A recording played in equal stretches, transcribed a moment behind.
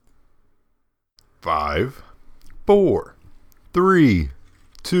5, 4, 3,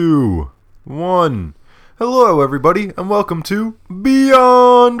 2, 1. Hello, everybody, and welcome to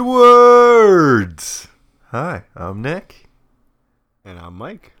Beyond Words. Hi, I'm Nick. And I'm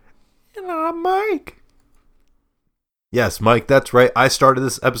Mike. And I'm Mike. Yes, Mike, that's right. I started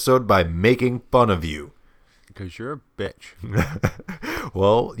this episode by making fun of you. Because you're a bitch.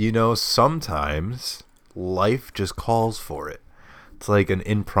 Well, you know, sometimes life just calls for it. It's like an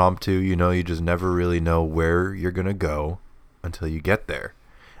impromptu, you just never really know where you're going to go until you get there.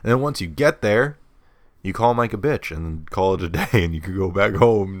 And then once you get there, you call Mike a bitch and call it a day and you can go back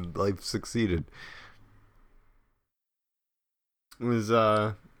home. Life succeeded. Was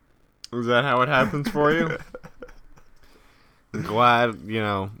that how it happens for you? Glad,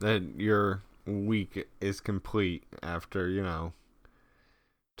 that your week is complete after,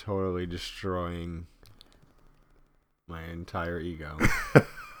 totally destroying my entire ego.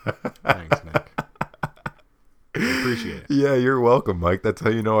 Thanks, Nick. I appreciate it. Yeah, you're welcome, Mike. That's how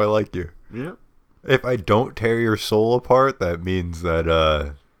you know I like you. Yep. If I don't tear your soul apart, that means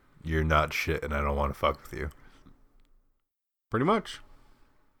that you're not shit and I don't want to fuck with you. Pretty much.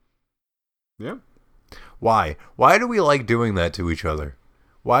 Yep. Why? Why do we like doing that to each other?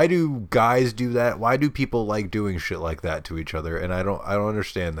 Why do guys do that? Why do people like doing shit like that to each other? And I don't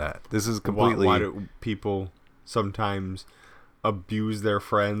understand that. This is completely... Why do people sometimes abuse their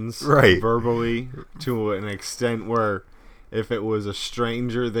friends right. verbally to an extent where if it was a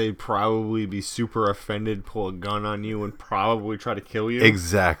stranger, they'd probably be super offended, pull a gun on you, and probably try to kill you?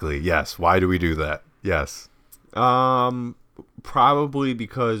 Exactly, yes. Why do we do that? Yes. Probably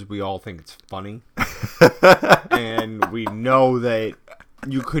because we all think it's funny. And we know that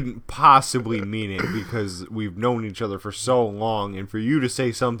you couldn't possibly mean it because we've known each other for so long, and for you to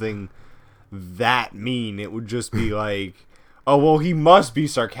say something that mean, it would just be like, oh, well, he must be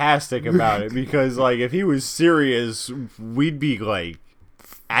sarcastic about it, because, like, if he was serious, we'd be, like,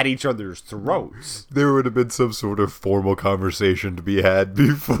 at each other's throats. There would have been some sort of formal conversation to be had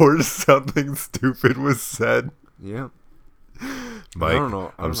before something stupid was said. Yeah. Mike, I don't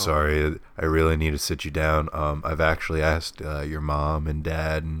know. I'm sorry. I really need to sit you down. I've actually asked your mom and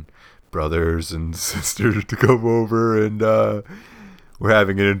dad and brothers and sisters to come over, and we're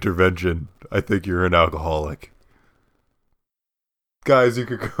having an intervention. I think you're an alcoholic. Guys, you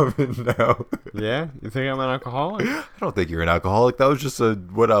could come in now. Yeah? You think I'm an alcoholic? I don't think you're an alcoholic. That was just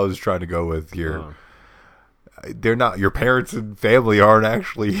what I was trying to go with here. Oh. They're not. Your parents and family aren't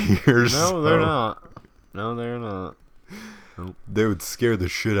actually here. No, they're not. No, they're not. Nope. They would scare the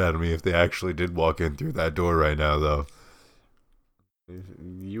shit out of me if they actually did walk in through that door right now, though.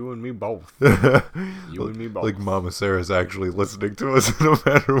 You and me both. You and me both. Like Mama Sarah's actually listening to us no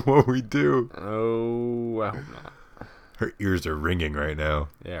matter what we do. Oh, I hope not. Her ears are ringing right now.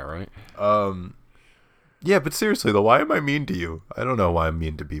 Yeah, right. Yeah, but seriously though, why am I mean to you? I don't know why I'm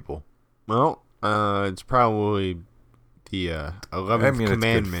mean to people. Well, it's probably the 11th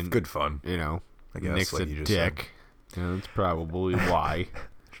commandment. It's good fun. I guess, Nick's like a you just dick. That's probably why.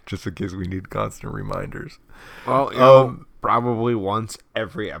 Just in case we need constant reminders. Well, probably once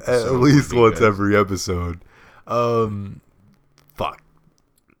every episode. At least once every episode. Fuck.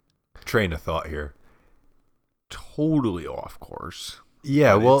 Train of thought here. Totally off course.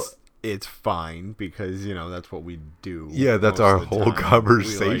 Yeah, but well... It's fine because, that's what we do. Yeah, that's our whole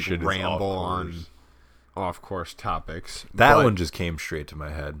conversation. We ramble on off-course topics. That one just came straight to my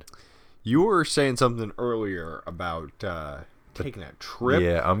head. You were saying something earlier about taking a trip.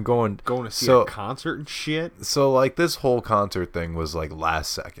 Yeah, I'm going to see a concert and shit. So, like, this whole concert thing was, like,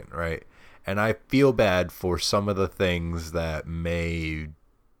 last second, right? And I feel bad for some of the things that may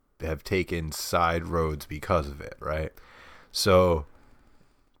have taken side roads because of it, right? So...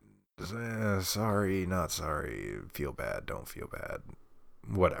 sorry, not sorry, feel bad, don't feel bad,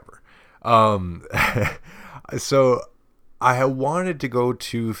 whatever. So I wanted to go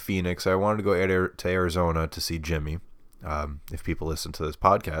to Phoenix. I wanted to go to Arizona to see Jimmy. If people listen to this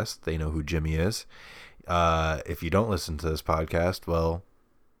podcast, they know who Jimmy is. If you don't listen to this podcast, well,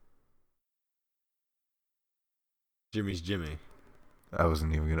 Jimmy's Jimmy. I was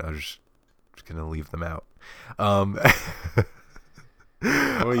just gonna leave them out.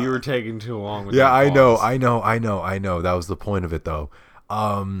 Well, you were taking too long with I know. That was the point of it, though.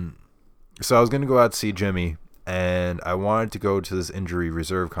 So I was going to go out to see Jimmy, and I wanted to go to this Injury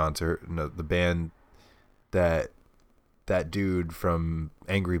Reserve concert, the band that dude from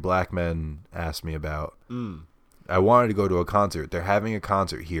Angry Black Men asked me about. I wanted to go to a concert. They're having a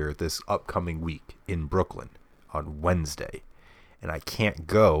concert here this upcoming week in Brooklyn on Wednesday, and I can't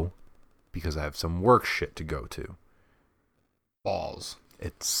go because I have some work shit to go to. Balls.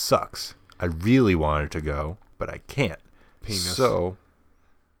 It sucks. I really wanted to go, but I can't. Penis. So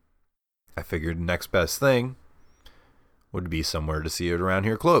I figured the next best thing would be somewhere to see it around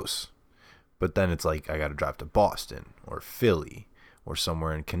here close. But then it's like I got to drive to Boston or Philly or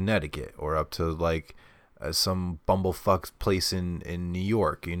somewhere in Connecticut or up to like some bumblefuck place in New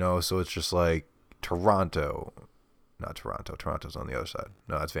York, you know? So it's just like Toronto. Not Toronto. Toronto's on the other side.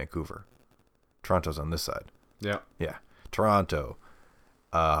 No, that's Vancouver. Toronto's on this side. Yeah. Yeah. Toronto.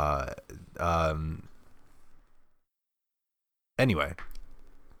 Anyway.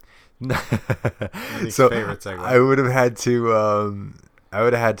 So favorite segment. I would have had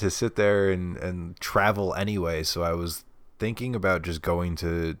to sit there and travel anyway. So I was thinking about just going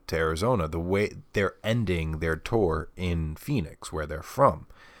to Arizona. The way they're ending their tour in Phoenix, where they're from.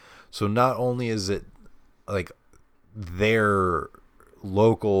 So not only is it like their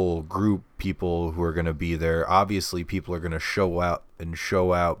local group people who are going to be there, obviously people are going to show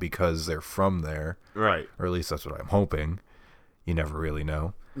out because they're from there. Right. Or at least that's what I'm hoping. You never really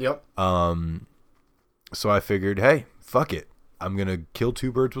know. Yep. So I figured, hey, fuck it. I'm going to kill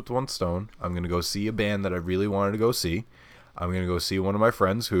two birds with one stone. I'm going to go see a band that I really wanted to go see. I'm going to go see one of my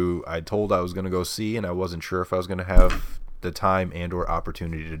friends who I told I was going to go see, and I wasn't sure if I was going to have the time and or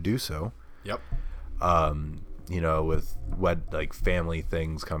opportunity to do so. Yep. You know, with like family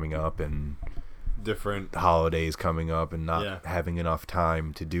things coming up and different holidays coming up and not Yeah. having enough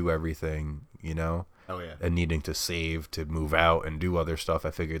time to do everything, you know? Oh yeah. And needing to save to move out and do other stuff,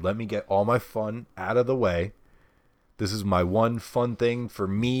 I figured, let me get all my fun out of the way. This is my one fun thing for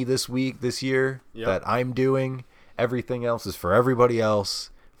me this year Yep. that I'm doing. Everything else is for everybody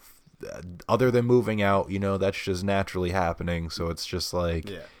else. Other than moving out, you know, that's just naturally happening. So it's just like,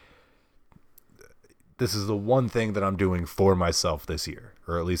 Yeah. this is the one thing that I'm doing for myself this year.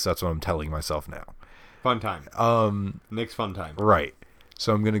 Or at least that's what I'm telling myself now. Fun time. Nick's fun time. Right.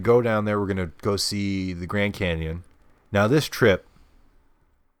 So I'm going to go down there. We're going to go see the Grand Canyon. Now, this trip,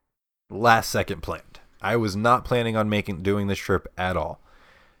 last second planned. I was not planning on doing this trip at all.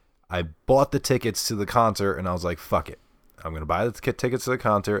 I bought the tickets to the concert, and I was like, fuck it. I'm going to buy the tickets to the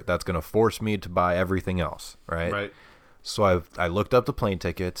concert. That's going to force me to buy everything else, right? Right. So I looked up the plane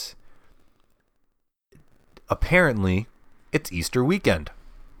tickets. Apparently, it's Easter weekend.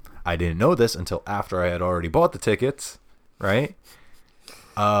 I didn't know this until after I had already bought the tickets, right?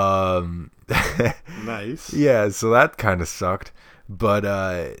 Nice. Yeah, so that kind of sucked.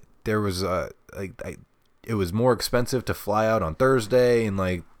 But there was it was more expensive to fly out on Thursday and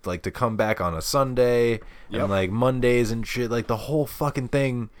like to come back on a Sunday Yep. and like Mondays and shit. Like the whole fucking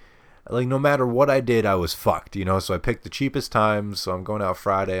thing. Like no matter what I did, I was fucked. You know, so I picked the cheapest times. So I'm going out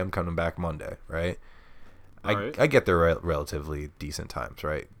Friday. I'm coming back Monday. Right. Right. I get there relatively decent times.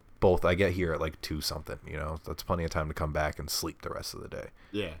 Right. Both I get here at like 2 something. You know, that's plenty of time to come back and sleep the rest of the day.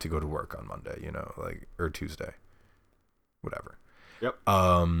 Yeah. To go to work on Monday, you know, like, or Tuesday, whatever. Yep.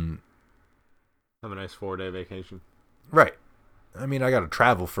 Have a nice 4-day vacation. Right. I mean, I got to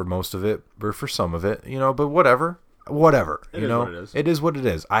travel for most of it, or for some of it, you know, but whatever. It you is know, what it is. It is what it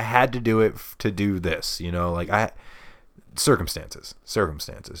is. I had to do it to do this, you know, like circumstances.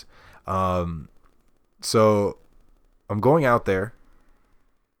 So I'm going out there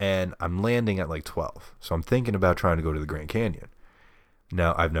and I'm landing at like 12. So I'm thinking about trying to go to the Grand Canyon.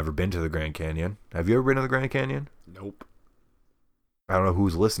 Now, I've never been to the Grand Canyon. Have you ever been to the Grand Canyon? Nope. I don't know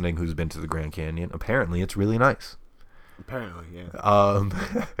who's listening who's been to the Grand Canyon. Apparently, it's really nice. Apparently, yeah.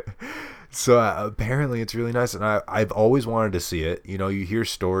 So apparently it's really nice, and I've always wanted to see it. You know, you hear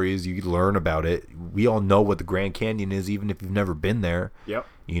stories, you learn about it. We all know what the Grand Canyon is, even if you've never been there. Yep.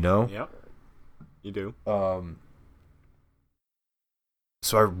 You know? Yep. You do.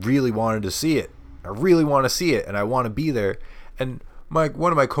 So I really wanted to see it. I really want to see it, and I want to be there. And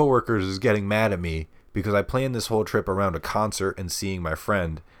one of my coworkers is getting mad at me because I planned this whole trip around a concert and seeing my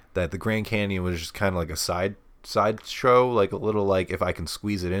friend. That the Grand Canyon was just kind of like a side show, like a little like if I can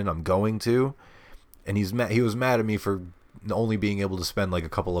squeeze it in, I'm going to. And he was mad at me for only being able to spend like a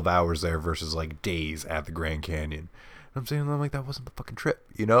couple of hours there versus like days at the Grand Canyon. And I'm like, that wasn't the fucking trip,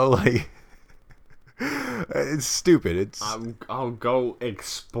 you know? Like, it's stupid. I'll go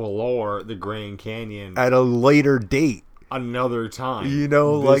explore the Grand Canyon at a later date. Another time. You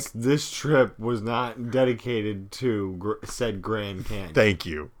know, this trip was not dedicated to said Grand Canyon. Thank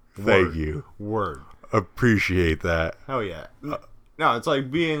you. Thank you. Word. Appreciate that. Hell yeah. No, it's like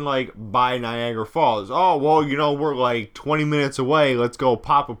being like by Niagara Falls. Oh, well, you know, we're like 20 minutes away. Let's go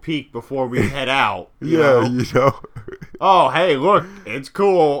pop a peek before we head out. You know? Oh, hey, look, it's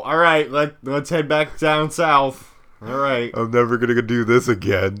cool. All right, let's head back down south. All right. I'm never going to do this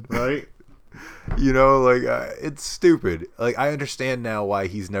again. Right? You know, like it's stupid. Like I understand now why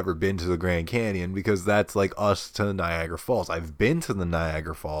he's never been to the Grand Canyon, because that's like us to the Niagara Falls. I've been to the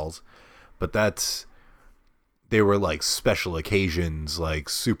Niagara Falls, but they were like special occasions, like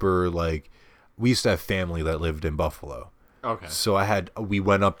super like we used to have family that lived in Buffalo. Okay. So we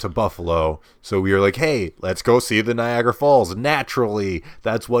went up to Buffalo. So we were like, hey, let's go see the Niagara Falls. Naturally,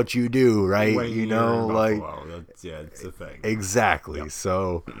 that's what you do, right? When you you're know, in like Buffalo, it's a thing. exactly. Yep.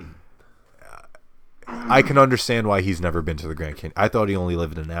 So I can understand why he's never been to the Grand Canyon. I thought he only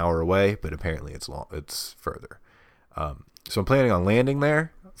lived an hour away, but apparently it's further. So I'm planning on landing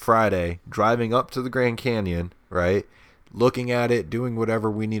there Friday, driving up to the Grand Canyon, right? Looking at it, doing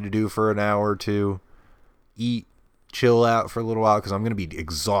whatever we need to do for an hour or two, eat, chill out for a little while, because I'm going to be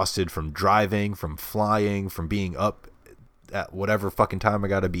exhausted from driving, from flying, from being up at whatever fucking time I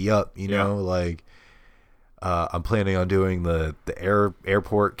got to be up, you know, like I'm planning on doing the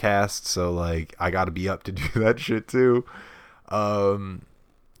airport cast, so like I got to be up to do that shit too. I'm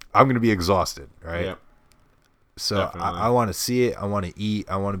going to be exhausted, right? Yep. So I want to see it. I want to eat.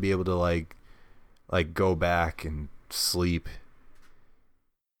 I want to be able to like go back and sleep.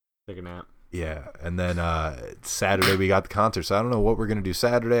 Take a nap. Yeah, and then Saturday we got the concert. So I don't know what we're gonna do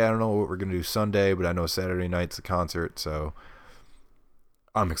Saturday. I don't know what we're gonna do Sunday, but I know Saturday night's the concert. So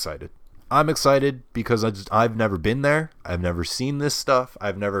I'm excited. I'm excited because I've never been there. I've never seen this stuff.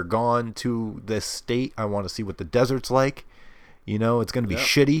 I've never gone to this state. I want to see what the desert's like. You know, it's gonna be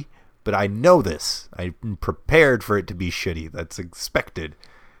shitty, but I know this. I'm prepared for it to be shitty. That's expected.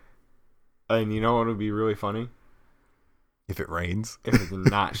 And you know what would be really funny? If it rains. If it's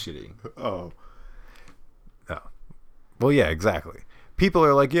not shitty. Oh. No. Well, yeah, exactly. People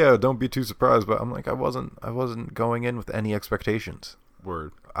are like, yeah, don't be too surprised, but I'm like, I wasn't going in with any expectations.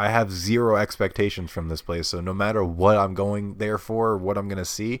 Word. I have zero expectations from this place, so no matter what I'm going there for or what I'm going to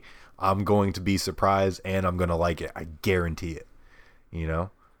see, I'm going to be surprised and I'm going to like it. I guarantee it. You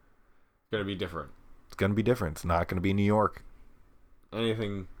know? It's going to be different. It's going to be different. It's not going to be New York.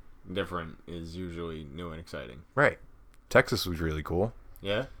 Anything different is usually new and exciting. Right. Texas was really cool.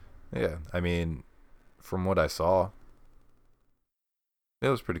 Yeah? Yeah. I mean, from what I saw, it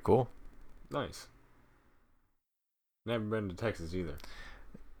was pretty cool. Nice. Never been to Texas either.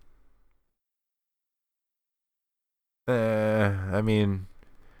 I mean,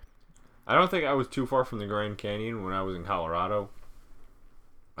 I don't think I was too far from the Grand Canyon when I was in Colorado.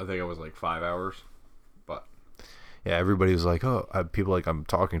 I think I was like 5 hours. But yeah, everybody was like, oh, people like I'm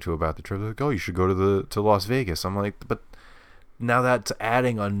talking to about the trip, like, oh, you should go to Las Vegas. I'm like, but now that's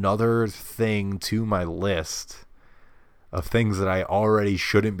adding another thing to my list of things that I already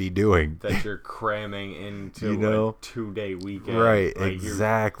shouldn't be doing. That you're cramming into a 2-day weekend. Right, like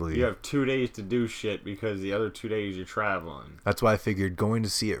exactly. You have 2 days to do shit because the other 2 days you're traveling. That's why I figured going to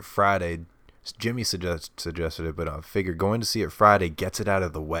see it Friday, Jimmy suggested it, but I figured going to see it Friday gets it out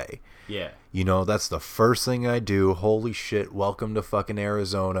of the way. Yeah. You know, that's the first thing I do. Holy shit, welcome to fucking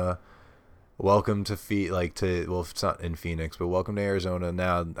Arizona. Welcome to well, it's not in Phoenix, but welcome to Arizona.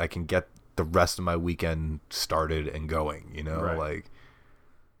 Now I can get the rest of my weekend started and going, you know? Right. Like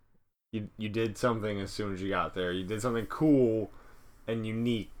you did something as soon as you got there. You did something cool and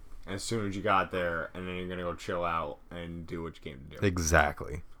unique as soon as you got there, and then you're gonna go chill out and do what you came to do.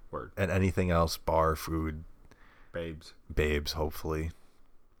 Exactly. Word. And anything else, bar, food, babes, hopefully.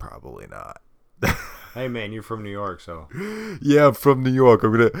 Probably not. Hey man, you're from New York, so yeah, I'm from New York.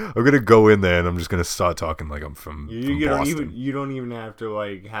 I'm gonna go in there and I'm just gonna start talking like I'm from Boston. You don't even have to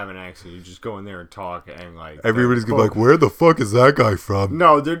like have an accent. You just go in there and talk, and like everybody's gonna be like, where the fuck is that guy from?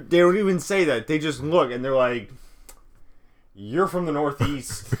 No, they don't even say that. They just look and they're like, you're from the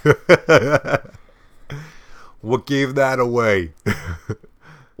Northeast. What gave that away?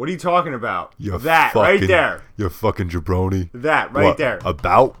 What are you talking about? You're that fucking, right there. You're fucking jabroni. That right there.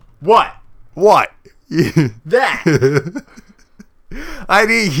 About what? What? That. I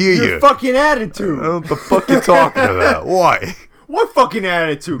didn't hear you. Your fucking attitude. I don't know what the fuck you're talking about. What? What fucking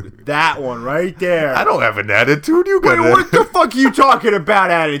attitude? That one right there. I don't have an attitude. You got it. What the fuck are you talking about,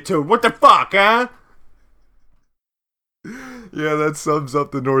 attitude? What the fuck, huh? Yeah, that sums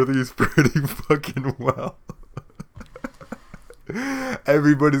up the Northeast pretty fucking well.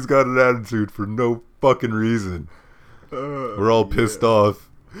 Everybody's got an attitude for no fucking reason. We're all pissed off.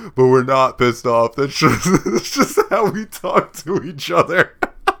 But we're not pissed off. That's just how we talk to each other.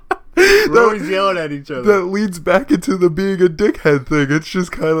 We're always yelling at each other. That leads back into the being a dickhead thing. It's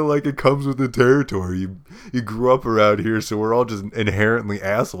just kind of like it comes with the territory. You grew up around here, so we're all just inherently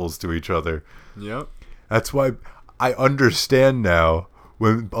assholes to each other. Yep. That's why I understand now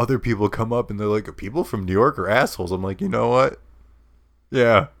when other people come up and they're like, people from New York are assholes. I'm like, you know what?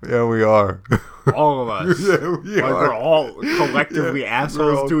 Yeah, we are. All of us. Yeah, we Like are. we're all collectively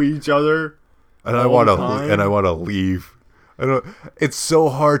assholes all- to each other. And I all want the to time. and I want to leave. I don't. It's so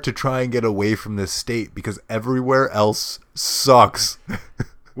hard to try and get away from this state because everywhere else sucks.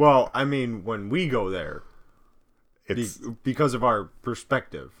 Well, I mean, when we go there, It's because of our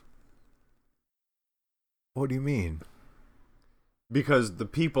perspective. what do you mean? Because the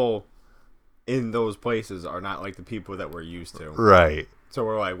people in those places are not like the people that we're used to. Right. So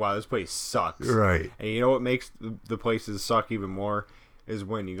we're like, wow, this place sucks. Right. And you know what makes the places suck even more is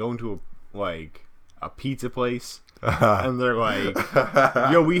when you go into a pizza place and they're like,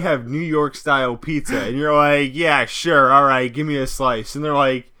 yo, we have New York style pizza, and you're like, yeah, sure, all right, give me a slice. And they're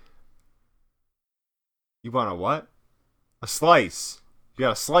like, you want a what? A slice. You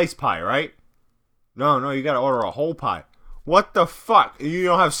got a slice pie, right? No, you gotta order a whole pie. What the fuck? You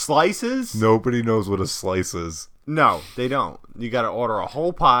don't have slices? Nobody knows what a slice is. No, they don't. You gotta order a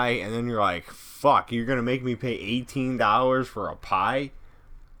whole pie, and then you're like, fuck, you're gonna make me pay $18 for a pie?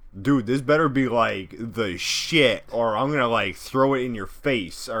 Dude, this better be like the shit, or I'm gonna like throw it in your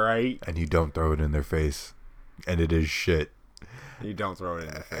face, alright? And you don't throw it in their face. And it is shit. You don't throw it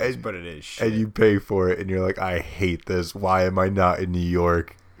in their face, but it is shit. And you pay for it and you're like, I hate this. Why am I not in New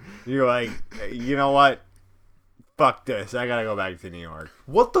York? You're like, you know what? Fuck this. I gotta go back to New York.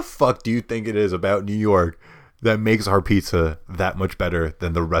 What the fuck do you think it is about New York that makes our pizza that much better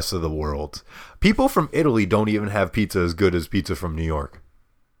than the rest of the world? People from Italy don't even have pizza as good as pizza from New York.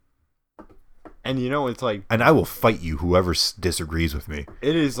 And you know, it's like, And I will fight you, whoever disagrees with me.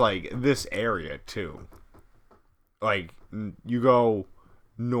 it is like this area too. Like, you go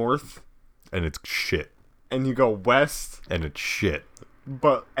north And it's shit. and you go west, And it's shit.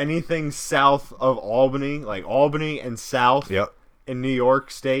 but anything south of Albany, like Albany and south Yep. in New York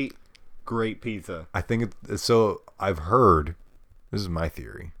State, great pizza. I think it's so. I've heard. This is my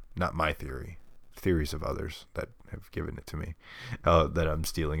theory, not my theory. Theories of others that have given it to me, that I'm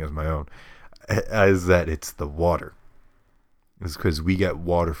stealing as my own, is that it's the water. It's because we get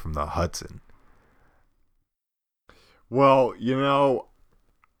water from the Hudson. Well, you know,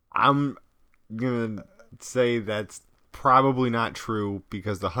 I'm gonna say that's probably not true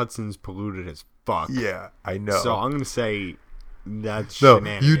because the Hudson's polluted as fuck. Yeah, I know. So I'm gonna say that's no,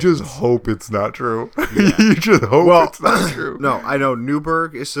 shenanigans. you just hope it's not true. Yeah. You just hope Well, it's not true. No, I know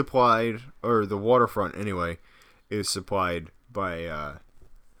Newburgh is supplied, or the waterfront anyway, is supplied by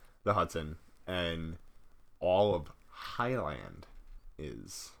the Hudson, and all of Highland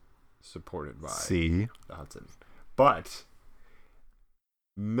is supported by See, the Hudson. But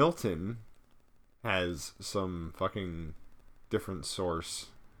Milton has some fucking different source.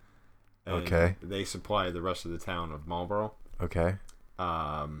 And Okay. They supply the rest of the town of Marlborough. okay.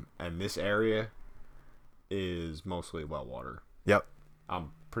 And this area is mostly well water. Yep.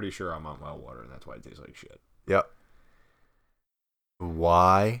 I'm pretty sure I'm on well water, and that's why it tastes like shit. Yep.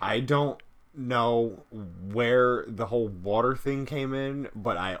 Why? I don't know where the whole water thing came in,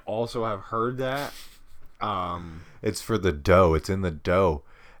 but I also have heard that. It's for the dough. It's in the dough,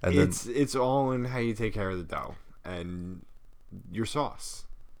 and then It's all in how you take care of the dough and your sauce.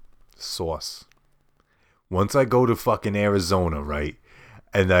 sauce. Once I go to fucking Arizona, right,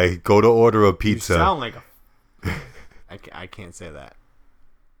 and I go to order a pizza, You sound like a... I can't say that.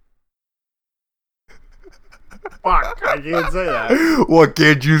 Fuck, I can't say that. what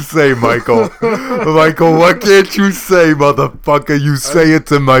can't you say, Michael? Michael, what can't you say, motherfucker? You say it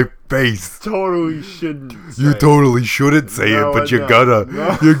to my face. Totally shouldn't say You it. totally shouldn't say No, it, but I you're don't. gonna.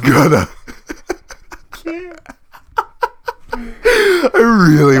 No. You're gonna. Can't. I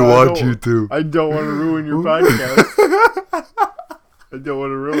really want don't- you to. I don't want to ruin your podcast. I don't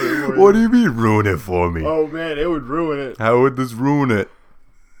want to ruin it for you. What do you mean ruin it for me? Oh man, it would ruin it. How would this ruin it?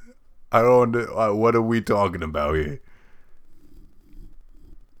 I don't. What are we talking about here?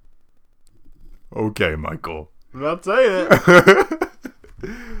 Okay, Michael. I'm not saying it.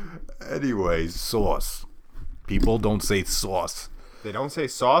 Anyways, sauce. People don't say sauce. They don't say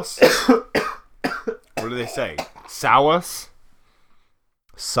sauce. What do they say? Sauce?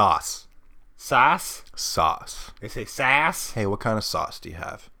 Sauce. Sass? Sauce. They say sass? Hey, what kind of sauce do you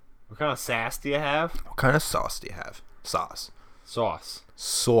have? What kind of sass do you have? What kind of sauce do you have? Sauce. Sauce.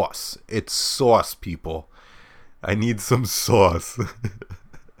 Sauce. It's sauce, people. I need some sauce.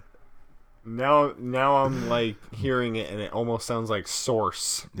 Now I'm like hearing it and it almost sounds like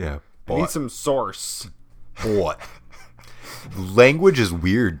source. Yeah. I need some source. What? Language is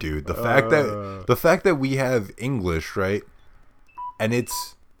weird, dude. The fact that we have English, right? And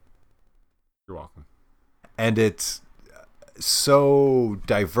it's You're welcome. so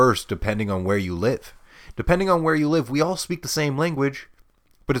diverse depending on where you live. Depending on where you live, we all speak the same language,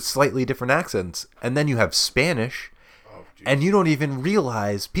 but it's slightly different accents. And then you have Spanish, and you don't even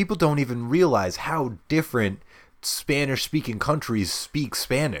realize, people don't even realize how different Spanish-speaking countries speak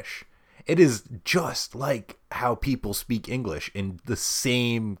Spanish. It is just like how people speak English in the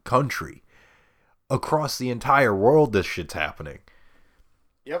same country. Across the entire world, this shit's happening.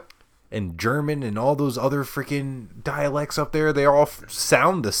 Yep. And German and all those other freaking dialects up there, they all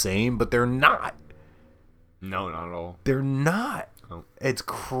sound the same, but they're not. No, not at all. They're not. Oh. It's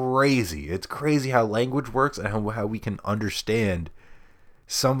crazy. It's crazy how language works and how we can understand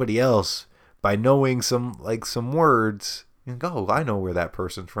somebody else by knowing some words. You go, I know where that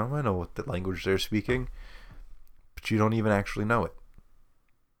person's from. I know what the language they're speaking. But you don't even actually know it.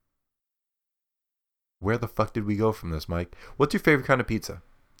 Where the fuck did we go from this, Mike? What's your favorite kind of pizza?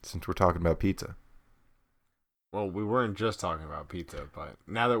 Since we're talking about pizza. Well, we weren't just talking about pizza, but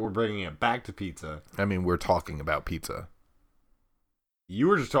now that we're bringing it back to pizza. I mean, we're talking about pizza. You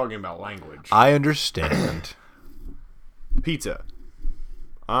were just talking about language. I understand. Pizza.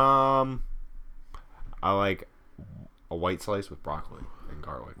 I like a white slice with broccoli and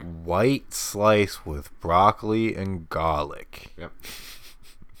garlic. White slice with broccoli and garlic. Yep.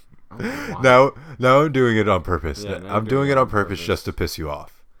 Now I'm doing it on purpose. Yeah, I'm doing it on purpose just to piss you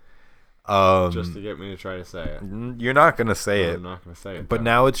off. Just to get me to try to say it. You're not gonna say it. I'm not gonna say it. But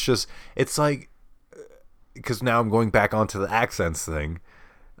now it's like, because now I'm going back onto the accents thing.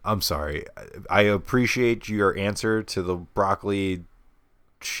 I'm sorry. I appreciate your answer to the broccoli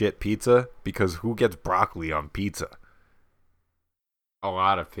shit pizza, because who gets broccoli on pizza? A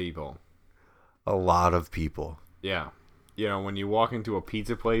lot of people. A lot of people. Yeah. You know, when you walk into a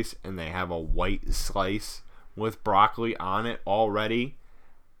pizza place and they have a white slice with broccoli on it already,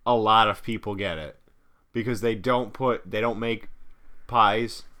 a lot of people get it. Because they don't make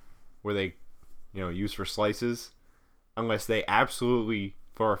pies where they, use for slices unless they absolutely,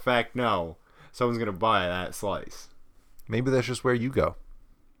 for a fact, know someone's going to buy that slice. Maybe that's just where you go.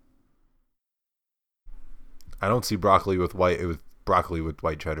 I don't see broccoli with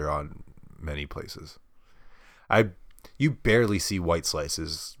white cheddar on many places. You barely see white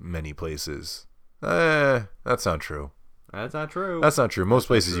slices many places. That's not true. That's not true. That's not true. Most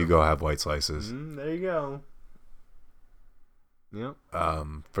places you go have white slices. There you go. Yep.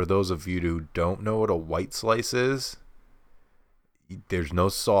 For those of you who don't know what a white slice is, there's no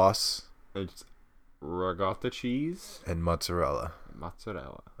sauce. It's ricotta cheese and mozzarella.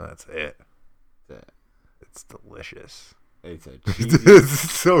 That's it. It's delicious. It's a cheesy.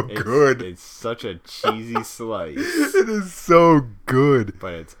 It's so good. It's such a cheesy slice. It is so good.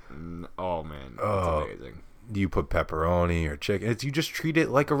 But it's man, it's amazing. You put pepperoni or chicken. You just treat it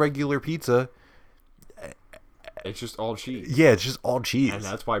like a regular pizza. It's just all cheese. Yeah, it's just all cheese. And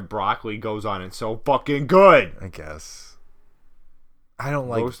that's why broccoli goes on it so fucking good. I guess. I don't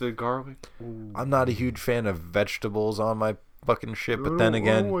like roasted garlic. Ooh. I'm not a huge fan of vegetables on my fucking shit, but then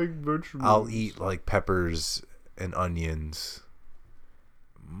again, I'll eat like peppers and onions.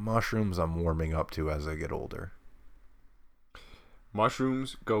 Mushrooms I'm warming up to as I get older.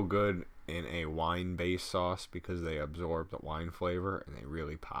 Mushrooms go good in a wine-based sauce because they absorb the wine flavor and they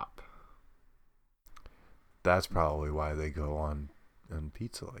really pop. That's probably why they go on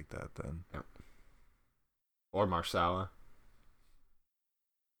pizza like that then. Yep. Or marsala.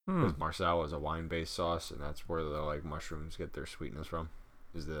 Because marsala is a wine-based sauce, and that's where the mushrooms get their sweetness from.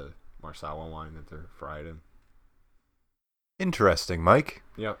 Is the marsala wine that they're fried in. Interesting, Mike.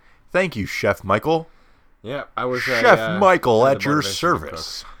 Yep. Thank you, Chef Michael. Yeah, I was Chef Michael at your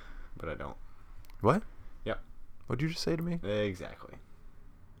service. Cook, but I don't. What? Yep. What'd you just say to me? Exactly.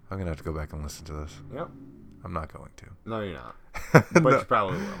 I'm gonna have to go back and listen to this. Yep. I'm not going to. No, you're not. But you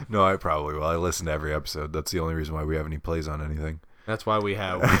probably will. No, I probably will. I listen to every episode. That's the only reason why we have any plays on anything. That's why we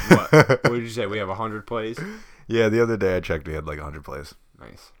have, what did you say? We have 100 plays? Yeah, the other day I checked, we had 100 plays.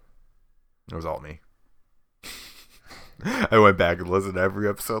 Nice. It was all me. I went back and listened to every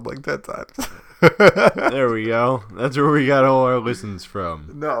episode 10 times. There we go. That's where we got all our listens from.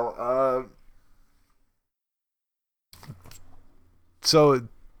 No, so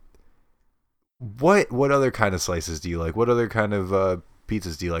what other kind of slices do you like? What other kind of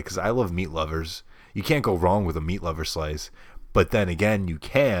pizzas do you like? Because I love meat lovers. You can't go wrong with a meat lover slice. But then again, you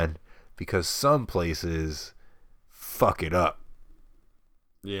can, because some places fuck it up.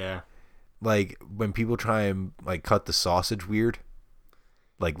 Yeah. Like when people try and cut the sausage weird,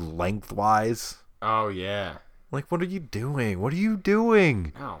 lengthwise. Oh yeah. What are you doing? What are you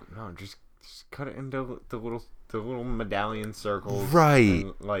doing? No, just cut it into the little medallion circles. Right.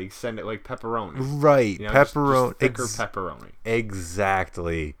 And, send it like pepperoni. Right. Pepperoni. Just thicker pepperoni.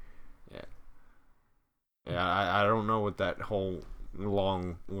 Exactly. Yeah. Yeah, I don't know what that whole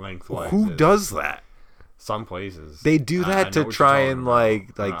long lengthwise. Who does that? Some places. They do I that know to what try you're and talking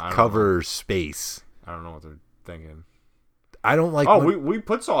about. like I don't cover space. I don't know what they're thinking. I don't like. Oh, when- we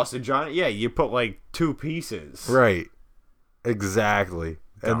put sausage on it. Yeah, you put like 2 pieces. right, exactly.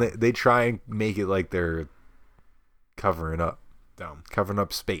 And Dumb. they try and make it like they're covering up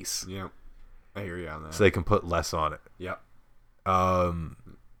space, Yep. I hear you on that. so they can put less on it. Yep. Um,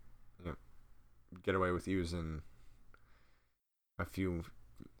 Get away with using a few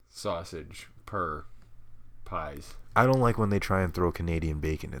sausage per pies. I don't like when they try and throw Canadian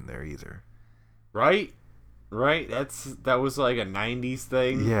bacon in there either. Right? That was like a 90s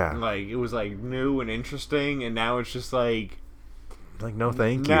thing. Yeah. Like it was like new and interesting, and now it's just like No,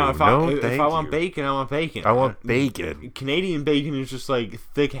 thank you. now if I want you. bacon, I want bacon. I want bacon. Canadian bacon is just like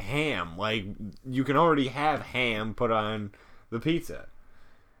thick ham. Like you can already have ham put on the pizza.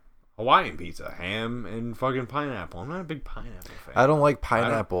 Hawaiian pizza, ham and fucking pineapple. I'm not a big pineapple fan. I don't like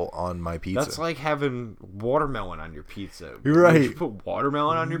pineapple on my pizza. That's like having watermelon on your pizza. You're right. Would you put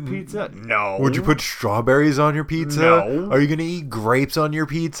watermelon on your pizza? No. Would you put strawberries on your pizza? No. Are you gonna eat grapes on your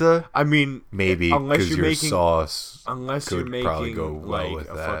pizza? I mean, Maybe unless because you're your making, sauce unless you're could making probably go well like with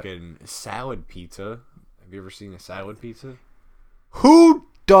a that. fucking salad pizza. Have you ever seen a salad pizza? Who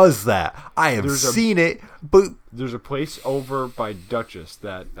does that? I have There's a- seen it, but There's a place over by Duchess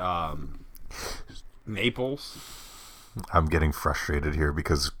that Naples. I'm getting frustrated here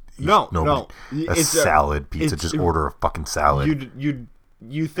because No, a it's salad pizza. it's- Just order a fucking salad.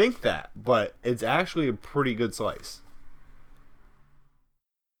 You think that, but it's actually a pretty good slice.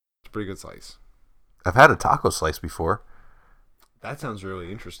 It's a pretty good slice. I've had a taco slice before. That sounds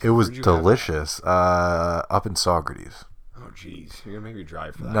really interesting. It was Where'd you have that? delicious. Up in Saugerties. Oh, jeez, you're gonna make me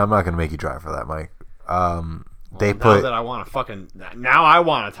drive for that. No, I'm not gonna make you drive for that, Mike. They Now put that I want now I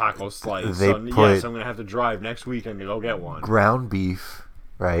want a taco slice. They So put- yes, I'm gonna have to drive next weekend to go get one. ground beef,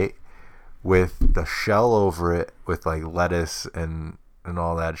 right, with the shell over it, with like lettuce and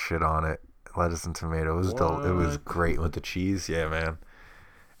all that shit on it, lettuce and tomato. It was What? great with the cheese. Yeah, man.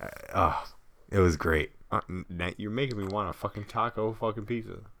 It was great. Nat, you're making me want a fucking taco fucking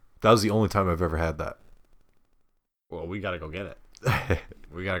pizza. That was the only time I've ever had that. Well, we gotta go get it.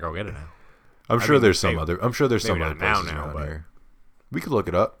 We gotta go get it now. I'm sure mean, there's some maybe- other. I'm sure there's some maybe other not now, places around but- here. We could look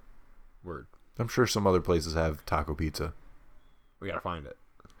it up. Word. I'm sure some other places have taco pizza. We gotta find it.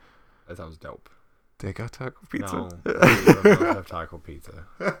 That sounds dope. They got taco pizza. No, we don't have taco pizza.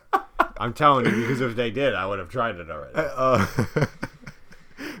 I'm telling you, because if they did, I would have tried it already.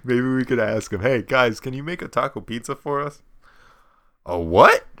 Maybe we could ask them. Hey guys, can you make a taco pizza for us? A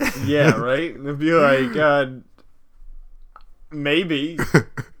what? Yeah, right? And they'd be like, maybe.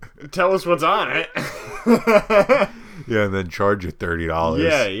 Tell us what's on it. Yeah, and then charge you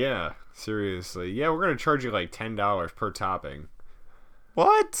 $30. Yeah. Seriously. Yeah, we're going to charge you like $10 per topping.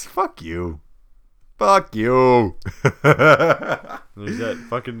 What? Fuck you. Fuck you. There's that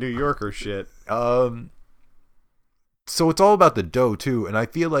fucking New Yorker shit. So it's all about the dough too, and I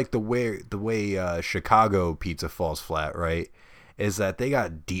feel like the way Chicago pizza falls flat, right, is that they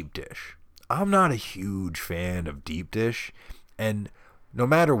got deep dish. I'm not a huge fan of deep dish, and no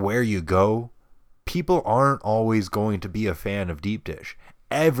matter where you go, people aren't always going to be a fan of deep dish.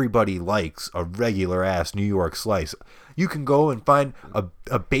 Everybody likes a regular ass New York slice. You can go and find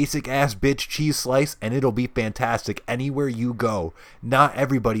a basic ass bitch cheese slice and it'll be fantastic anywhere you go. Not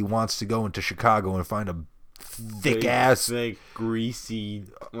everybody wants to go into Chicago and find a thick ass, thick, greasy,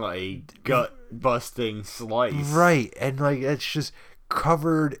 like gut busting slice. right, and like it's just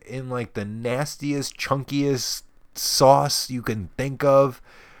covered in like the nastiest, chunkiest sauce you can think of.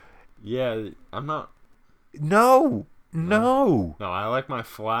 Yeah, I'm not. No, No, I like my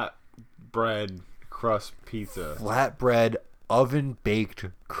flat bread crust pizza. flatbread oven baked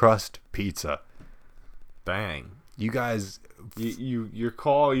crust pizza. Bang. You guys,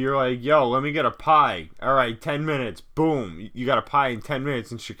 You're like, yo, let me get a pie. All right, 10 minutes. Boom. You got a pie in 10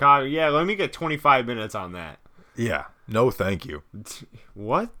 minutes in Chicago. Yeah, let me get 25 minutes on that. yeah, no, thank you.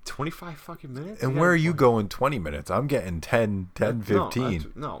 What? 25 fucking minutes? And where are you going 20 minutes? I'm getting 10,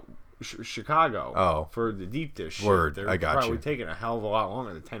 15. No, Chicago. Oh. For the deep dish shit. Word, They're I got probably you. taking a hell of a lot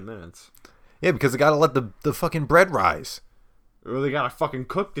longer than 10 minutes. Yeah, because they gotta let the fucking bread rise. Or they gotta fucking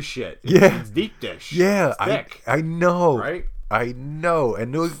cook the shit. Yeah. It's deep dish. Yeah, It's thick. I know. Right? I know.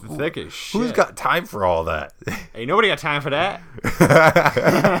 And Thick as shit. who's got time for all that? Ain't nobody got time for that.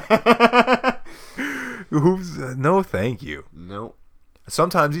 No, thank you. Nope.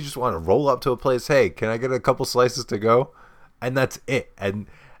 Sometimes you just want to roll up to a place. Hey, can I get a couple slices to go? And that's it. And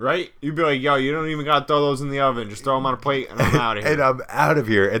Right? You'd be like, yo, you don't even gotta throw those in the oven. Just throw them on a plate and I'm out of here. And I'm out of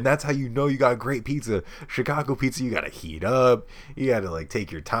here. And that's how you know you got great pizza. Chicago pizza, you gotta heat up. You gotta like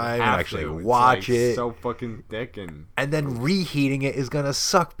take your time and actually watch it. So fucking thick and then reheating it is gonna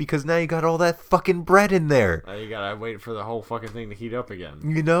suck because now you got all that fucking bread in there. you gotta wait for the whole fucking thing to heat up again.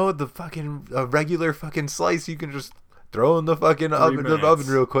 You know, the fucking regular fucking slice you can just throw in the fucking oven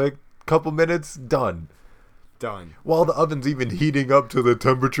real quick. Couple minutes, done. While the oven's even heating up to the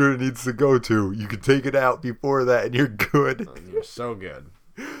temperature it needs to go to, you can take it out before that and you're good. You're so good.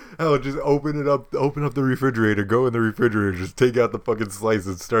 Hell, just open up the refrigerator, go in the refrigerator, just take out the fucking slice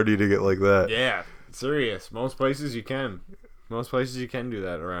and start eating it like that. Yeah, serious. Most places you can do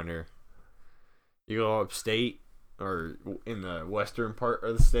that around here. You go upstate or in the western part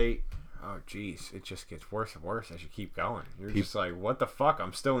of the state. Oh, jeez, it just gets worse and worse as you keep going. You're just like, what the fuck?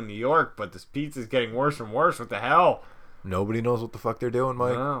 I'm still in New York, but this pizza's getting worse and worse. What the hell? Nobody knows what the fuck they're doing,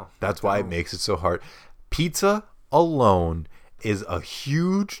 Mike. No, that's why it makes it so hard. Pizza alone is a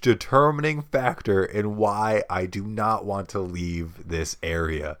huge determining factor in why I do not want to leave this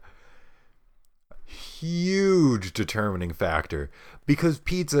area. Huge determining factor. Because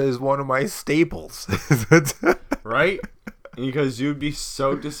pizza is one of my staples. Right? Because you'd be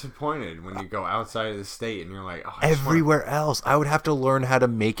so disappointed when you go outside of the state and you're like, oh, everywhere else, I would have to learn how to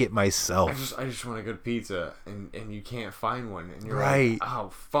make it myself. I just want a good pizza, and you can't find one, and you're right. like, oh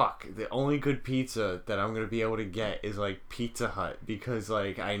fuck, the only good pizza that I'm gonna be able to get is like Pizza Hut because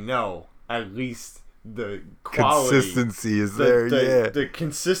like I know at least the quality, consistency is there. The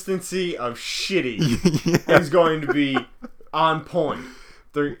consistency of shitty is going to be on point.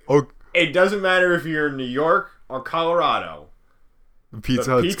 It doesn't matter if you're in New York or Colorado.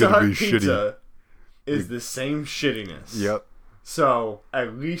 Pizza Hut's gonna be pizza shitty. Is the same shittiness. Yep. So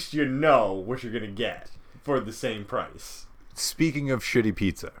at least you know what you're gonna get for the same price. Speaking of shitty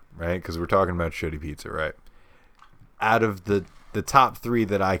pizza, right? Because we're talking about shitty pizza, right? Out of the top three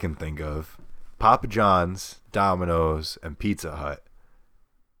that I can think of, Papa John's, Domino's, and Pizza Hut,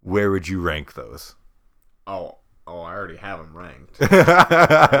 where would you rank those? Oh, I already have them ranked.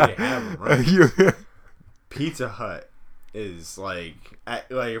 I already have them ranked. Pizza Hut is like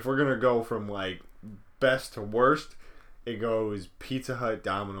if we're gonna go from like best to worst, it goes Pizza Hut,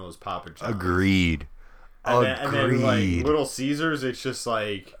 Domino's, Papa John's. Agreed. And then like Little Caesars, it's just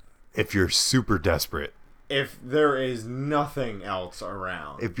like if you're super desperate. If there is nothing else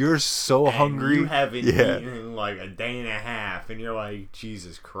around. If you're so hungry. You haven't eaten in like a day and a half and you're like,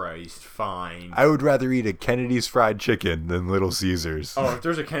 Jesus Christ, fine. I would rather eat a Kennedy's Fried Chicken than Little Caesars. Oh, if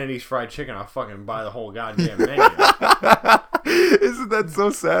there's a Kennedy's Fried Chicken, I'll fucking buy the whole goddamn menu. Isn't that so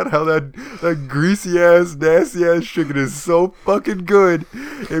sad how that greasy ass, nasty ass chicken is so fucking good?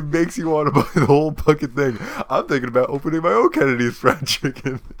 It makes you want to buy the whole fucking thing. I'm thinking about opening my own Kennedy's Fried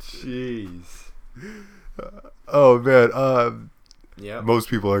Chicken. Jeez. Oh man, yeah. Most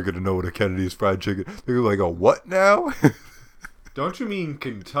people aren't gonna know what a Kennedy's Fried Chicken. They're gonna be like, "Oh, what now?" Don't you mean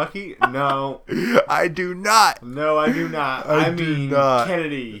Kentucky? No, I do not. No, I do not. I mean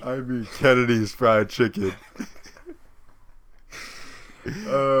Kennedy. I mean Kennedy's Fried Chicken.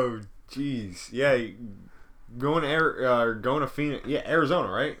 Oh, jeez. Yeah, going to Phoenix. Yeah,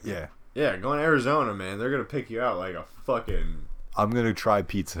 Arizona, right? Yeah. Yeah, going to Arizona, man. They're gonna pick you out like a fucking. I'm gonna try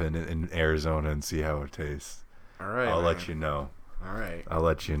pizza in Arizona and see how it tastes. All right, I'll let you know. All right, I'll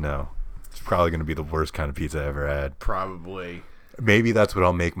let you know. It's probably gonna be the worst kind of pizza I ever had. Probably. Maybe that's what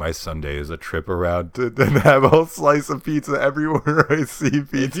I'll make my Sunday is a trip around to have a whole slice of pizza everywhere I see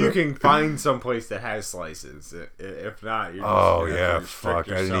pizza. If you can find some place that has slices, if not, you're just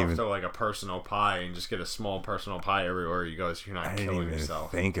fuck! I didn't even to like a personal pie and just get a small personal pie everywhere you go, so you're not killing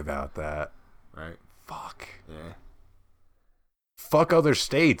yourself. Think about that, right? Fuck. Yeah. Fuck other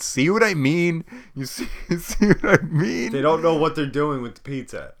states. See what I mean? You see what I mean? They don't know what they're doing with the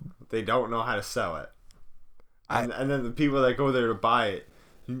pizza. They don't know how to sell it. And then the people that go there to buy it,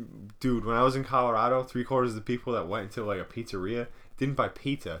 dude, when I was in Colorado, 3/4 of the people that went into like a pizzeria didn't buy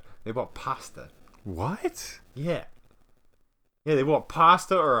pizza. They bought pasta. What? Yeah. Yeah, they bought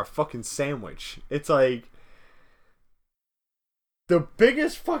pasta or a fucking sandwich. It's like the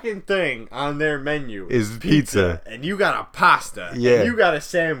biggest fucking thing on their menu is pizza. And you got a pasta. Yeah. And you got a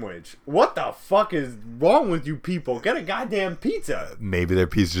sandwich. What the fuck is wrong with you people? Get a goddamn pizza. Maybe their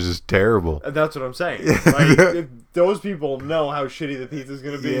pizza's just terrible. That's what I'm saying. Like, those people know how shitty the pizza's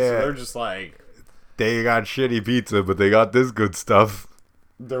going to be, so they're just like... They got shitty pizza, but they got this good stuff.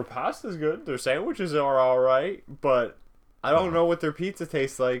 Their pasta's good. Their sandwiches are alright, but I don't know what their pizza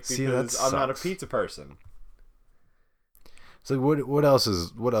tastes like because I'm not a pizza person. So what else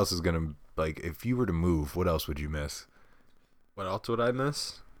is gonna, like, if you were to move, what else would you miss? What else would I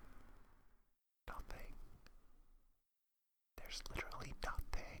miss? There's literally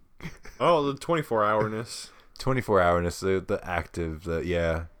nothing. Oh, the 24-hourness. 24-hourness, the active,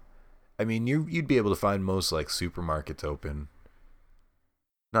 yeah. I mean, you'd be able to find most like supermarkets open.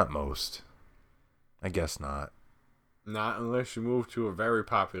 Not most. I guess not. Not unless you move to a very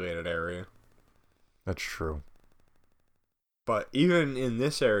populated area. That's true. But even in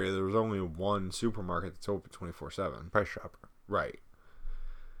this area, there was only one supermarket that's open 24/7. Price Chopper. Right.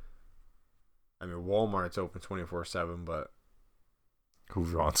 I mean, Walmart's open 24/7, but who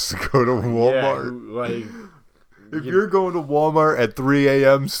wants to go to Walmart? Yeah, like, if you're going to Walmart at 3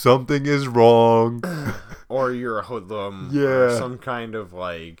 a.m., something is wrong. Or you're a hoodlum. Yeah. Or some kind of,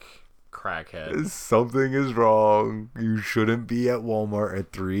 like, crackhead. Something is wrong. You shouldn't be at Walmart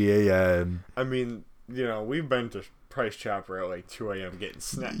at 3 a.m. I mean, you know, we've been to Price Chopper at, like, 2 a.m. getting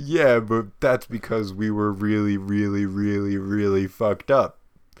snacks. Yeah, but that's because we were really, really, really, really fucked up.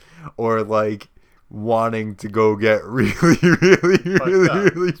 Or, like, wanting to go get really,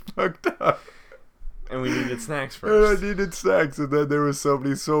 really fucked up. And we needed snacks And first. I needed snacks, and then there was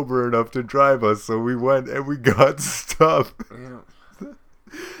somebody sober enough to drive us, so we went and we got stuff. Yeah.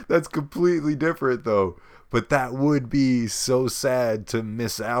 That's completely different, though. But that would be so sad to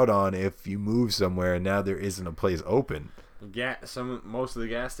miss out on if you move somewhere and now there isn't a place open. Yeah, most of the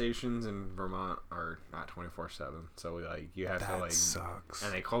gas stations in Vermont are not 24/7, so like you have to like. Sucks.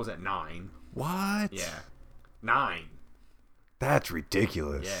 And they close at 9. What? Yeah, 9. That's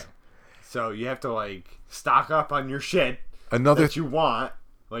ridiculous. Yeah, so you have to like stock up on your shit Another that you want,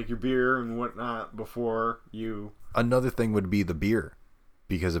 like your beer and whatnot, before you. Another thing would be the beer,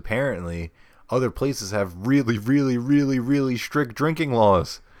 because apparently other places have really, really, really, really strict drinking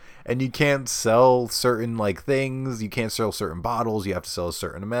laws. And you can't sell certain like things. You can't sell certain bottles. You have to sell a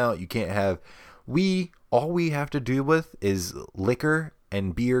certain amount. You can't have. All we have to deal with is liquor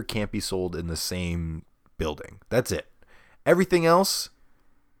and beer can't be sold in the same building. That's it. Everything else,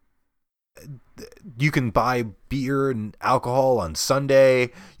 you can buy beer and alcohol on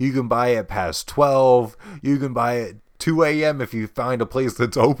Sunday. You can buy it past 12. You can buy it 2 a.m. if you find a place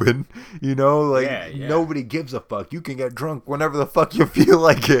that's open, you know, like nobody gives a fuck. You can get drunk whenever the fuck you feel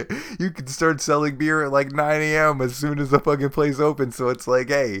like it. You can start selling beer at like 9 a.m. as soon as the fucking place opens. So it's like,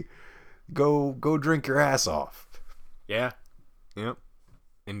 hey, go drink your ass off. Yeah. Yep.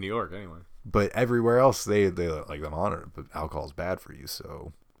 In New York, anyway. But everywhere else, they like them on it. But alcohol's bad for you,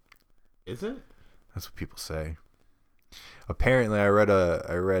 so. Is it? That's what people say. Apparently, I read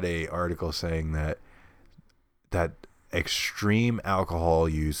a article saying that extreme alcohol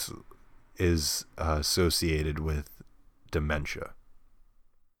use is associated with dementia.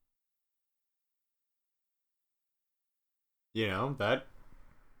 You know,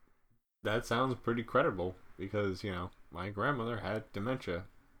 that sounds pretty credible because, you know, my grandmother had dementia.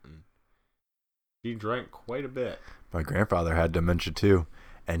 And she drank quite a bit. My grandfather had dementia too,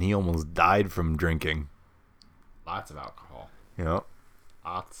 and he almost died from drinking. Lots of alcohol. You know?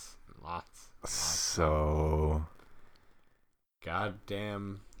 Lots and lots. So...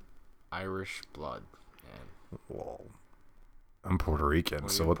 Goddamn Irish blood, man. Well, I'm Puerto Rican,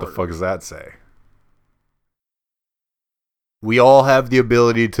 so what the Puerto fuck does that say? We all have the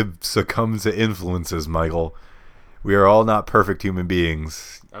ability to succumb to influences, Michael. We are all not perfect human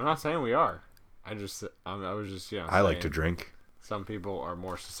beings. I'm not saying we are. I was just, you know. I like to drink. Some people are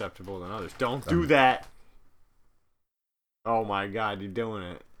more susceptible than others. Don't do that. Oh my God, you're doing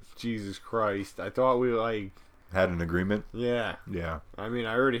it. Jesus Christ. I thought we had an agreement? Yeah. Yeah. I mean,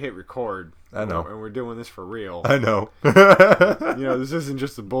 I already hit record. I know. And we're doing this for real. I know. You know, this isn't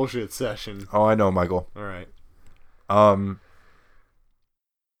just a bullshit session. Oh, I know, Michael. All right.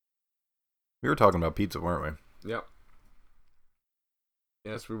 We were talking about pizza, weren't we? Yep.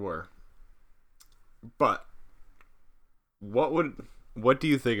 Yes, we were. But what do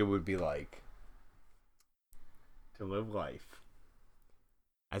you think it would be like to live life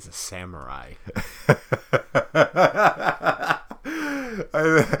as a samurai?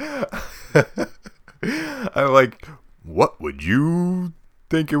 I like, what would you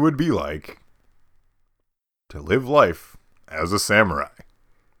think it would be like to live life as a samurai?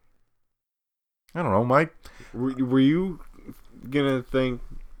 I don't know, Mike. Were you gonna think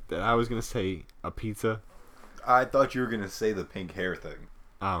that I was gonna say a pizza? I thought you were gonna say the pink hair thing.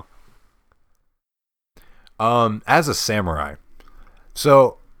 Oh. As a samurai.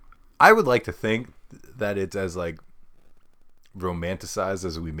 So I would like to think that it's as like romanticized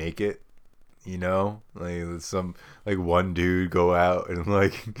as we make it, you know, like some like one dude go out and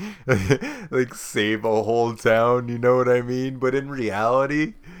like like save a whole town, you know what I mean? But in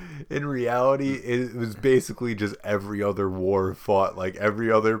reality it was basically just every other war fought, like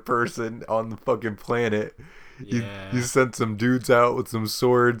every other person on the fucking planet Yeah. You sent some dudes out with some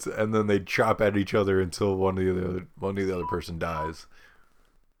swords, and then they chop at each other until one of the other person dies.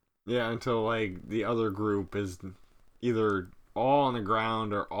 Yeah, until like the other group is either all on the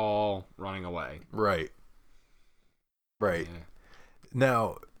ground or all running away. Right. Right. Yeah.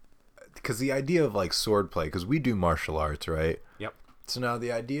 Now, because the idea of like swordplay, because we do martial arts, right? Yep. So now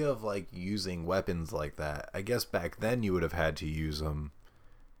the idea of like using weapons like that, I guess back then you would have had to use them,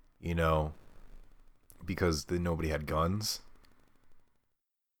 you know, because nobody had guns.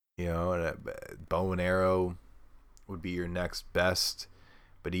 You know, and a bow and arrow would be your next best,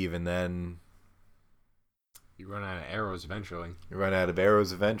 but even then, You run out of arrows eventually. you run out of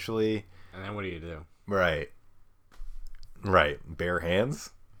arrows eventually. And then what do you do? Right. Right. Bare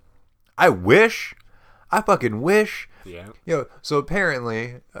hands. I fucking wish. Yeah. So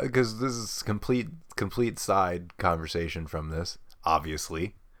apparently, because this is complete side conversation from this,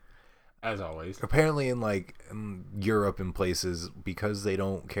 obviously. As always. Apparently in Europe and places, because they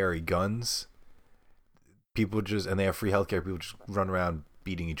don't carry guns, people just, and they have free healthcare, people just run around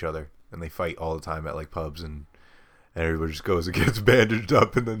beating each other, and they fight all the time at like pubs, and everybody just goes and gets bandaged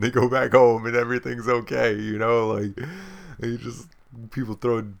up, and then they go back home and everything's okay, like they just, people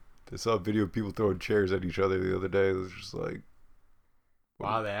throwing, I saw a video of people throwing chairs at each other the other day. It was just like,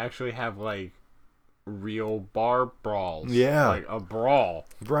 wow, they actually have like real bar brawls. Yeah. Like a brawl.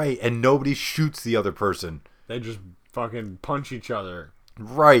 right, and nobody shoots the other person. They just fucking punch each other.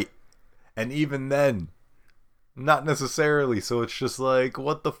 Right. And even then, not necessarily. So it's just like,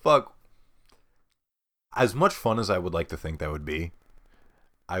 what the fuck? As much fun as I would like to think that would be,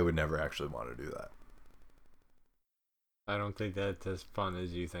 I would never actually want to do that. I don't think that's as fun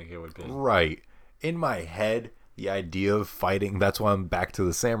as you think it would be. Right. In my head, the idea of fighting, that's why I'm back to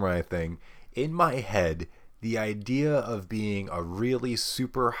the samurai thing. In my head, the idea of being a really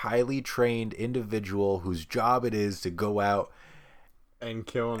super highly trained individual whose job it is to go out And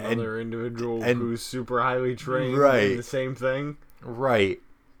kill another individual and- who's super highly trained Right. in the same thing. Right.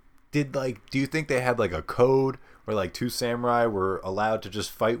 Do you think they had like a code where like two samurai were allowed to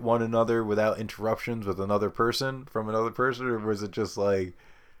just fight one another without interruptions with another person from another person, or was it just like,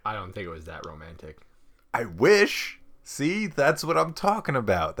 I don't think it was that romantic. I wish? See, that's what I'm talking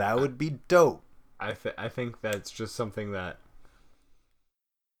about. That would be dope. I think that's just something that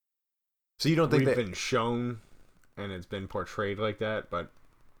So you don't think we've that been shown, and it's been portrayed like that, but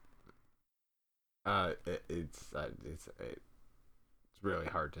it's really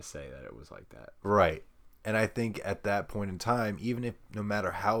hard to say that it was like that. right? And I think at that point in time, even if no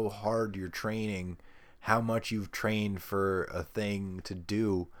matter how hard you're training, how much you've trained for a thing to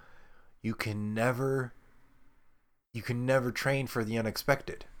do, you can never train for the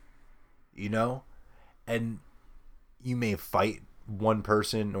unexpected, and you may fight one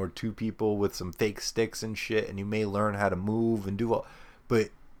person or two people with some fake sticks and shit, and you may learn how to move and do all, but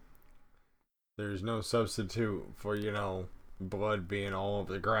There's no substitute for, blood being all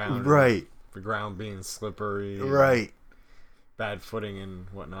over the ground. right, The ground being slippery. right. Bad footing and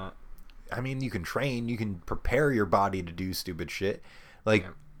whatnot. I mean, you can train, you can prepare your body to do stupid shit. Like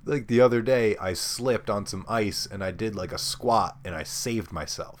Yeah. the other day, I slipped on some ice and I did like a squat and I saved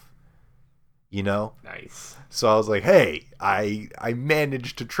myself. Nice. So I was like, hey, I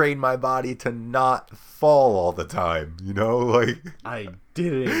managed to train my body to not fall all the time. Like I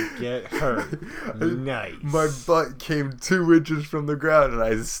didn't get hurt. Nice. my butt came 2 inches from the ground and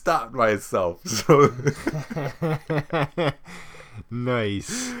I stopped myself. So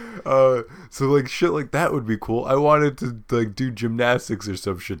Nice. so like shit like that would be cool. I wanted to like do gymnastics or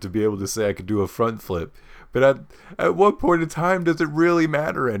some shit to be able to say I could do a front flip. But at what point in time does it really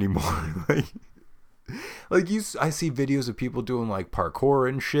matter anymore? I see videos of people doing like parkour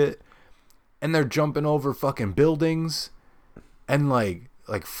and shit, and they're jumping over fucking buildings, and like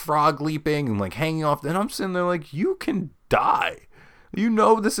frog leaping and like hanging off. And I'm sitting there like, you can die.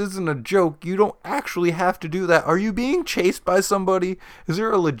 This isn't a joke. You don't actually have to do that. Are you being chased by somebody? Is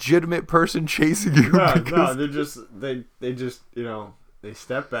there a legitimate person chasing you? No, they're just they just they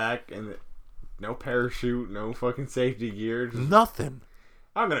step back and no parachute, no fucking safety gear. Just, Nothing.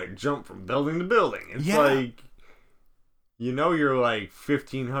 I'm gonna jump from building to building. It's Yeah. like you're like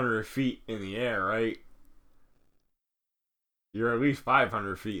 1,500 feet in the air, right? You're at least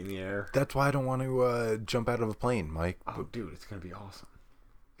 500 feet in the air. That's why I don't want to jump out of a plane, Mike. Oh, dude, it's gonna be awesome.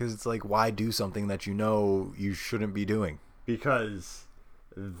 Because it's like, why do something that you shouldn't be doing? Because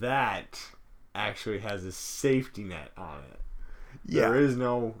that actually has a safety net on it. Yeah. There is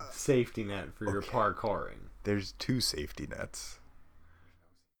no safety net for your Okay. parkouring. There's 2 safety nets.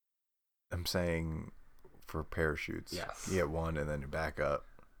 I'm saying for parachutes. Yes. You get one and then you back up.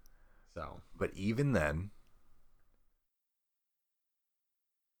 So But even then,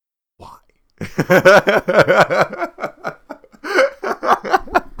 Why? Because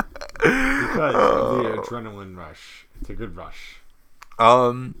of the adrenaline rush. It's a good rush. It's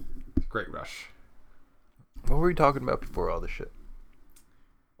a great rush. What were we talking about before all this shit?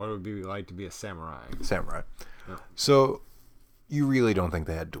 What it would be like to be a samurai. Samurai. Yeah. So, you really don't think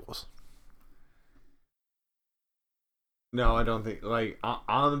they had duels? No, I don't think. Like,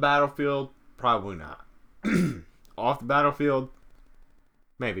 on the battlefield, probably not. Off the battlefield,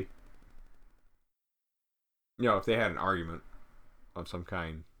 maybe. You know, if they had an argument of some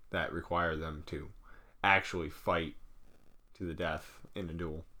kind that required them to actually fight to the death in a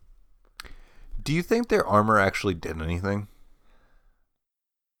duel. Do you think their armor actually did anything?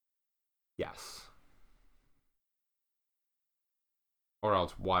 Yes. Or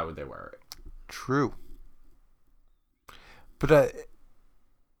else, why would they wear it? True. But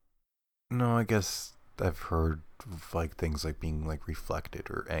no, I guess I've heard of, like, things like being like reflected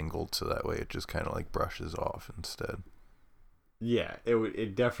or angled, so that way it just kind of like brushes off instead. Yeah,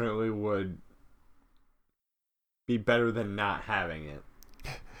 it definitely would be better than not having it.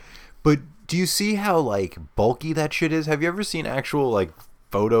 But do you see how like bulky that shit is? Have you ever seen actual like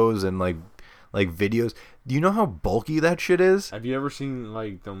photos and like videos? Do you know how bulky that shit is? Have you ever seen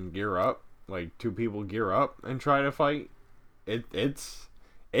like them gear up? Like two people gear up and try to fight? It's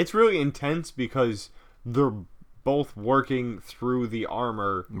really intense because they're both working through the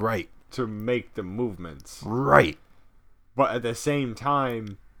armor Right. to make the movements. Right. But at the same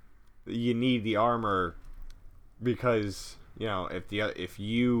time, you need the armor because, you know, if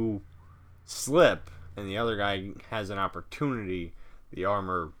you slip and the other guy has an opportunity, the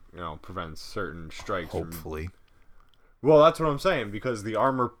armor, you know, prevents certain strikes. Hopefully. Well, that's what I'm saying, because the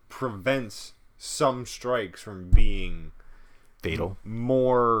armor prevents some strikes from being Fatal.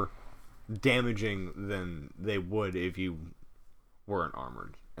 more damaging than they would if you weren't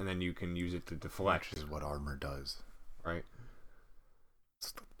armored, and then you can use it to deflect. Which is what armor does. Right.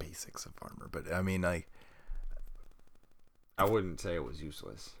 It's the basics of armor, but I mean, I wouldn't say it was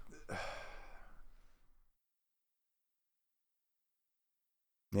useless.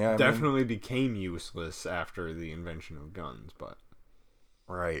 Yeah, definitely became useless after the invention of guns, but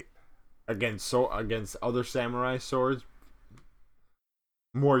right. Against other samurai swords,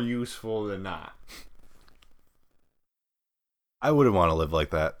 more useful than not. I wouldn't want to live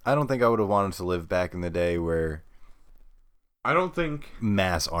like that. I don't think I would have wanted to live back in the day where I don't think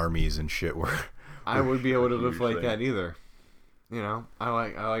mass armies and shit were. I would be able to live like that either. You know, I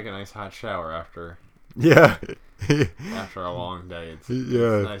like a nice hot shower after. Yeah. After a long day, it's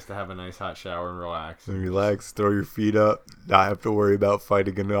nice to have a nice hot shower and relax. And relax, throw your feet up, not have to worry about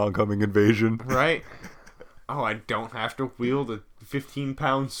fighting an oncoming invasion. Right? Oh, I don't have to wield a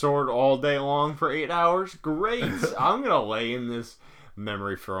 15-pound sword all day long for 8 hours? Great! I'm gonna lay in this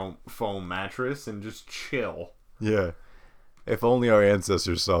memory foam mattress and just chill. Yeah. If only our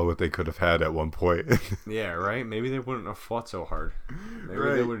ancestors saw what they could have had at one point. Yeah, right? Maybe they wouldn't have fought so hard.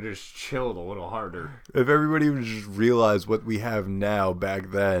 Maybe they would have just chilled a little harder. If everybody would just realize what we have now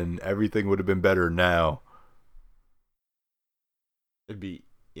back then, everything would have been better now. It'd be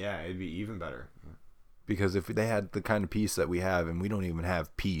even better. Because if they had the kind of peace that we have, and we don't even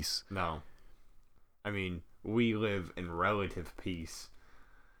have peace. No. I mean, we live in relative peace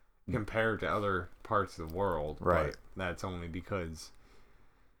compared to other parts of the world. Right. But that's only because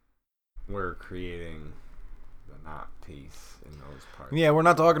we're creating the not peace in those parts. Yeah, we're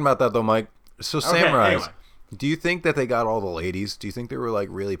not talking about that though, Mike. So samurais, anyway. Do you think that they got all the ladies? Do you think they were like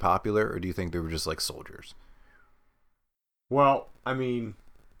really popular, or do you think they were just like soldiers? Well, I mean,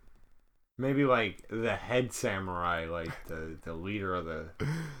 maybe like the head samurai, like the leader of the...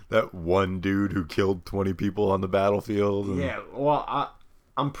 That one dude who killed 20 people on the battlefield. And... Yeah, well,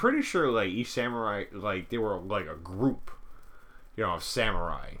 I'm pretty sure like each samurai, like they were like a group, you know, of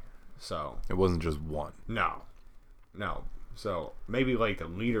samurai. So it wasn't just one. No. So maybe like the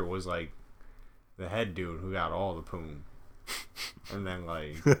leader was like the head dude who got all the poon, and then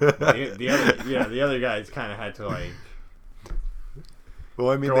like the other guys kind of had to like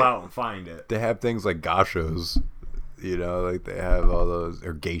well, I mean, go out and find it. They have things like gashos, you know, like they have all those,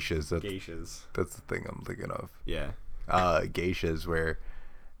 or geishas. Geishas. That's the thing I'm thinking of. Yeah. Geishas, where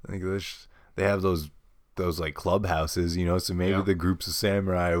I think they have those like clubhouses, you know. So maybe the groups of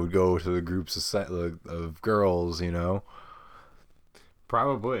samurai would go to the groups of girls, you know.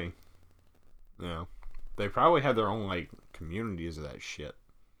 Probably. You know, they probably had their own like communities of that shit.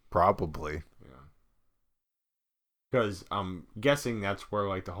 Probably. Yeah. Because I'm guessing that's where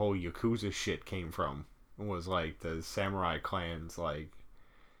like the whole Yakuza shit came from. Was like the samurai clans, like,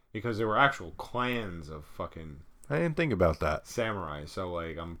 because there were actual clans of fucking... I didn't think about that. Samurai, so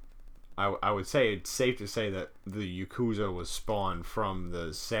like I'm I would say it's safe to say that the Yakuza was spawned from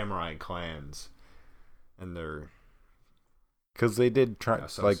the samurai clans and their... Because they did try,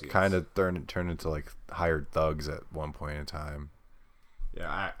 associates. like, kind of turn into, like, hired thugs at one point in time.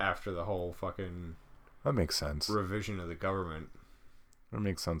 Yeah, after the whole fucking... That makes sense. revision of the government. That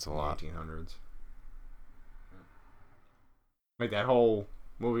makes sense a in the lot. 1800s. Like that whole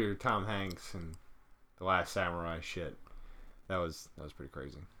movie with Tom Hanks and The Last Samurai shit. That was pretty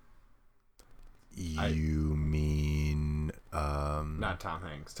crazy. You mean Not Tom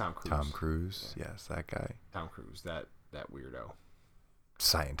Hanks, Tom Cruise. Tom Cruise? Yeah. Yes, that guy. Tom Cruise, that weirdo.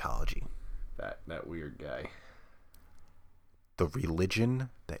 Scientology. That weird guy. The religion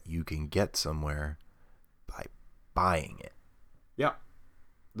that you can get somewhere by buying it. Yep.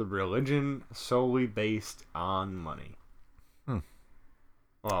 The religion solely based on money.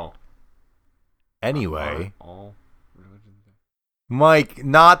 Well, Anyway, all religions. Mike,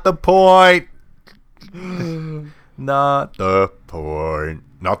 not the point. Not the point.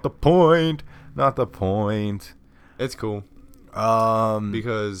 Not the point. Not the point. It's cool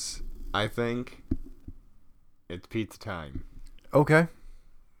because I think it's pizza time. Okay.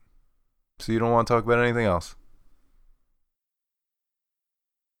 So you don't want to talk about anything else?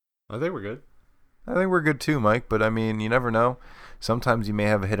 I think we're good. I think we're good too, Mike, but I mean, you never know. Sometimes you may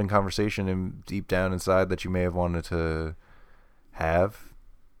have a hidden conversation deep down inside that you may have wanted to have.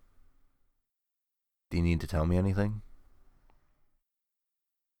 Do you need to tell me anything?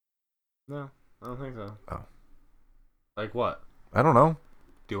 No, I don't think so. Oh. Like what? I don't know.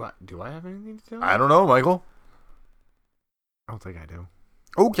 Do I have anything to tell? I don't know, Michael. I don't think I do.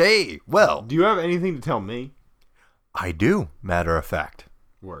 Okay, well, Do you have anything to tell me? I do, matter of fact.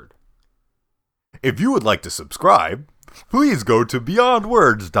 Word. If you would like to subscribe, please go to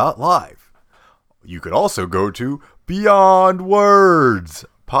beyondwords.live. You could also go to Beyond Words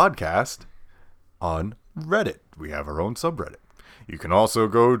Podcast on Reddit. We have our own subreddit. You can also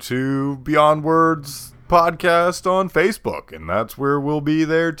go to Beyond Words Podcast on Facebook, and that's where we'll be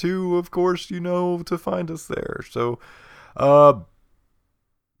there too, of course, you know, to find us there. So,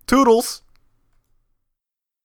 toodles!